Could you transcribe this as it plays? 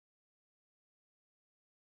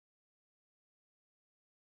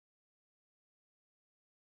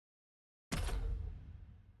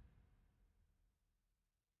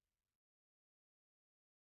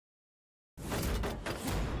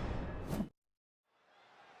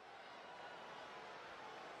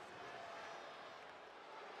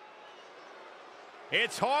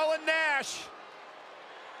It's Hall and Nash.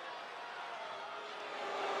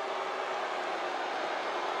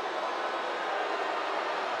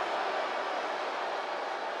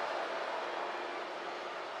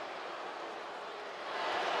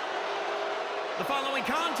 The following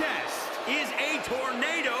contest is a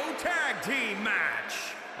tornado tag team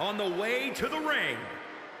match. On the way to the ring,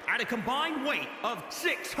 at a combined weight of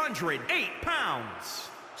 608 pounds,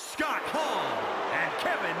 Scott Hall and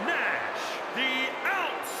Kevin Nash, the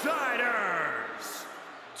Outsiders.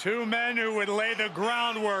 Two men who would lay the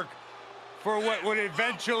groundwork for what would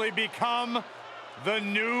eventually become the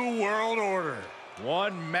New World Order.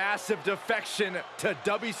 One massive defection to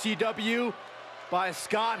WCW by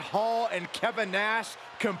Scott Hall and Kevin Nash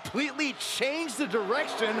completely changed the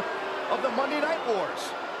direction of the Monday Night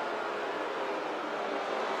Wars.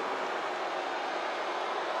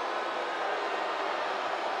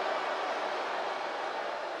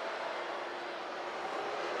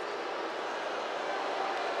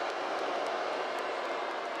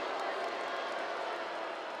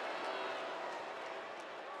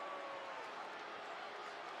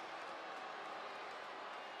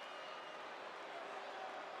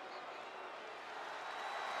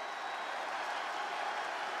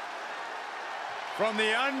 From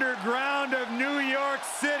the underground of New York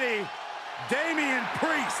City, Damian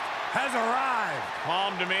Priest has arrived.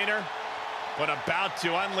 Calm demeanor, but about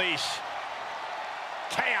to unleash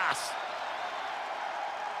chaos.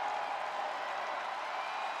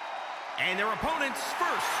 And their opponents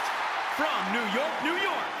first, from New York, New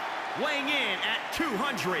York, weighing in at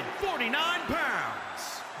 249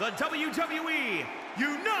 pounds, the WWE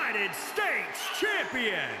United States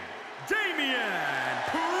Champion, Damian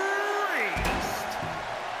Priest.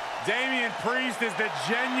 Damian Priest is the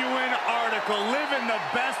genuine article, living the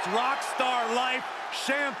best rock star life.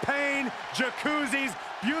 Champagne, jacuzzis,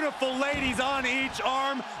 beautiful ladies on each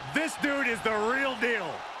arm. This dude is the real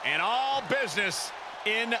deal. And all business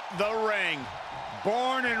in the ring.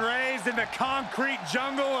 Born and raised in the concrete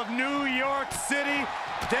jungle of New York City,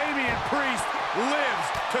 Damian Priest lives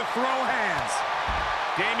to throw hands.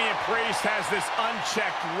 Damian Priest has this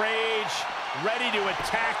unchecked rage, ready to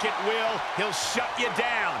attack at will. He'll shut you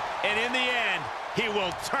down, and in the end, he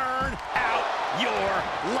will turn out your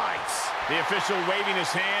lights. The official waving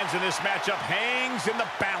his hands, and this matchup hangs in the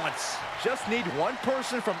balance. Just need one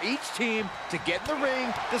person from each team to get in the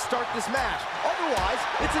ring to start this match. Otherwise,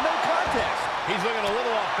 it's a no contest. He's looking a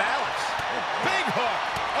little off balance. Big hook.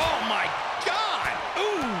 Oh, my God.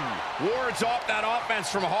 Ooh. Wards off that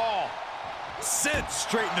offense from Hall. Sent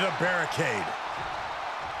straight into the barricade.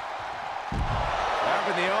 Up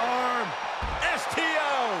in the arm. STO.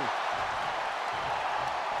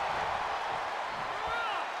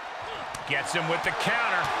 Gets him with the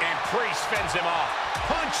counter, and Priest fends him off.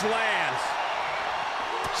 Punch lands.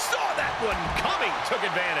 Saw that one coming. Took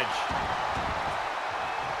advantage.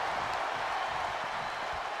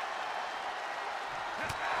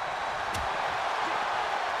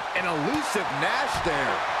 An elusive Nash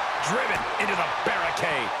there. Driven into the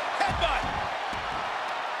barricade. Headbutt.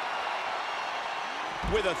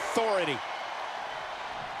 With authority.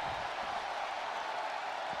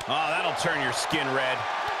 Oh, that'll turn your skin red.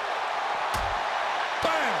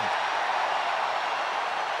 Bam!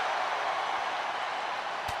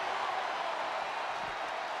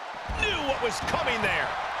 Knew what was coming there.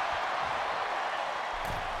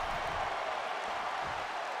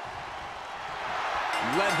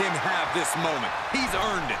 Let him have this moment. He's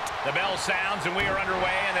earned it. The bell sounds, and we are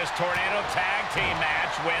underway in this Tornado Tag Team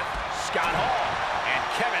match with Scott Hall and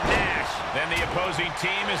Kevin Nash. Then the opposing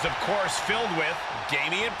team is, of course, filled with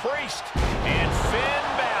Damian Priest and Finn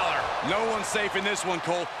Balor. No one's safe in this one,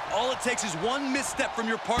 Cole. All it takes is one misstep from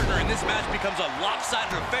your partner, and this match becomes a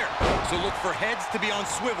lopsided affair. So look for heads to be on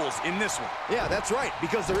swivels in this one. Yeah, that's right,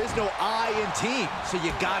 because there is no I in team. So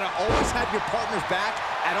you gotta always have your partner's back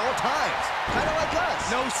at all times. Kind of like us.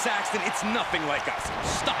 No, Saxton, it's nothing like us.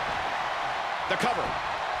 Stop. The cover.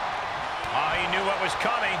 Oh, he knew what was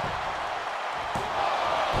coming.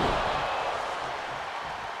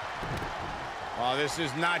 Oh, this is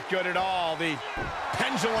not good at all. The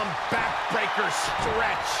pendulum backbreaker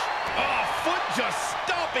stretch. Oh, foot just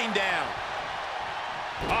stomping down.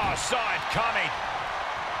 Oh, saw it coming.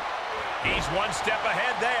 He's one step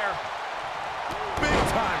ahead there. Big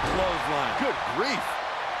time clothesline. Good grief.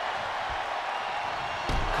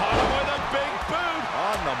 Caught him with a big boot.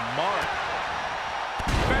 On the mark.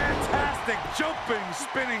 Fantastic jumping,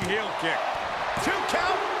 spinning heel kick. 2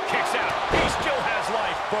 count. Kicks out. He still has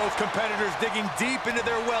life. Both competitors digging deep into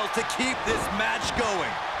their well to keep this match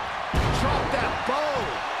going. Drop that bow.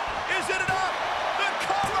 Is it enough? The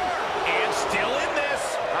cover. And still in there.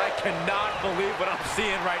 cannot believe what I'm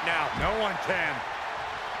seeing right now. No one can.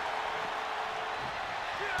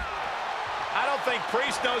 I don't think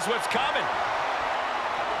Priest knows what's coming.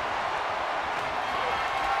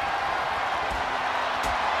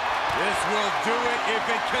 This will do it if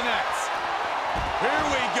it connects. Here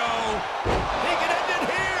we go. He can end it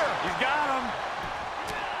here. He's got him.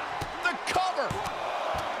 The cover.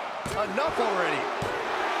 Enough already.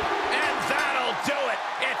 And that'll do it.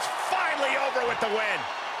 It's finally over with the win.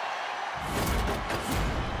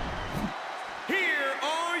 Here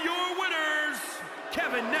are your winners,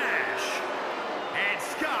 Kevin Nash and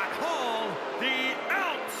Scott Hall, the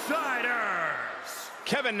Outsiders.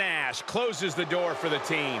 Kevin Nash closes the door for the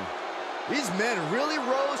team. These men really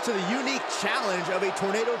rose to the unique challenge of a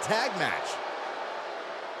tornado tag match.